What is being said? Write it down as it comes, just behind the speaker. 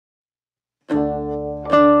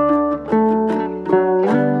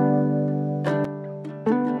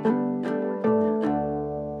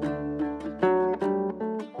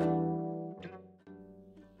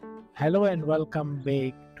Hello and welcome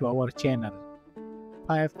back to our channel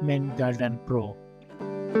 5 Men Garden Pro.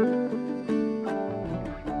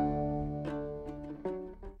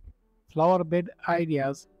 Flower bed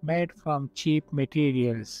ideas made from cheap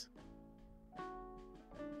materials.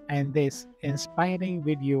 And this inspiring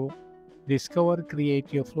video discover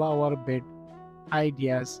creative flower bed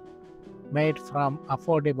ideas made from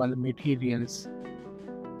affordable materials.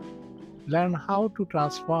 Learn how to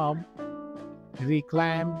transform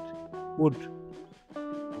reclaimed wood,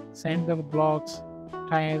 cinder blocks,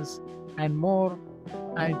 tiles, and more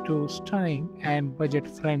into stunning and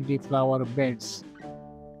budget-friendly flower beds.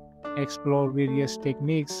 Explore various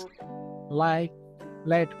techniques like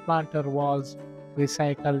lead planter walls,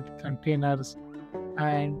 recycled containers,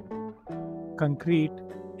 and concrete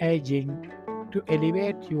edging to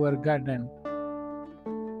elevate your garden.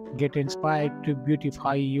 Get inspired to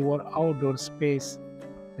beautify your outdoor space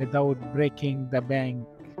without breaking the bank.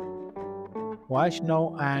 Watch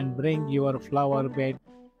now and bring your flower bed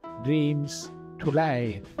dreams to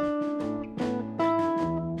life.